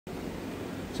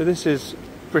So this is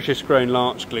British grown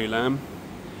larch glulam.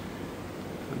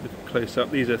 Close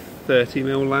up, these are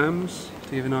 30mm lambs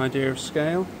to give an idea of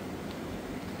scale.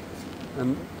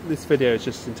 And this video is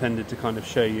just intended to kind of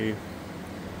show you,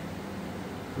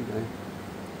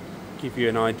 give you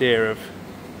an idea of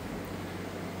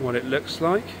what it looks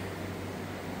like.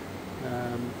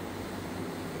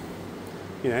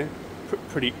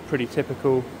 Pretty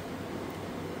typical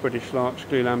British larch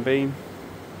glulam beam.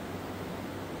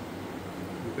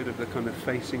 A bit of the kind of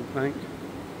facing plank.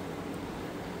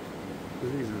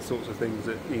 These are the sorts of things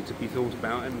that need to be thought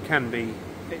about and can be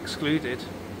excluded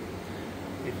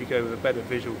if you go with a better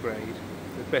visual grade.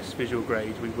 The best visual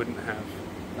grade, we wouldn't have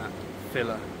that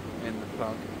filler in the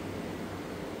plug,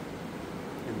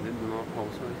 in the mark hole,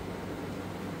 sorry.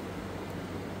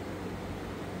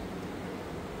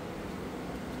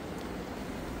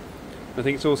 I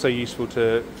think it's also useful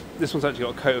to, this one's actually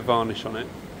got a coat of varnish on it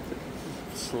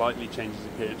that slightly changes the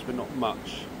appearance but not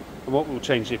much, and what will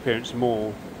change the appearance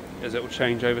more is it will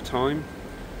change over time.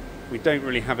 We don't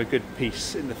really have a good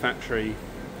piece in the factory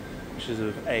which is sort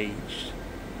of aged,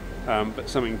 but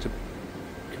something to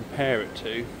compare it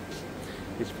to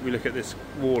is if we look at this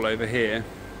wall over here.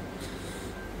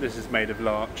 This is made of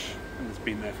larch and it's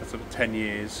been there for sort of 10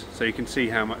 years, so you can see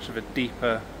how much of a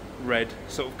deeper red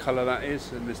sort of colour that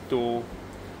is, and this door,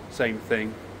 same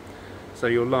thing. So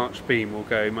your larch beam will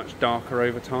go much darker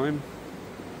over time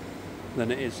than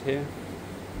it is here.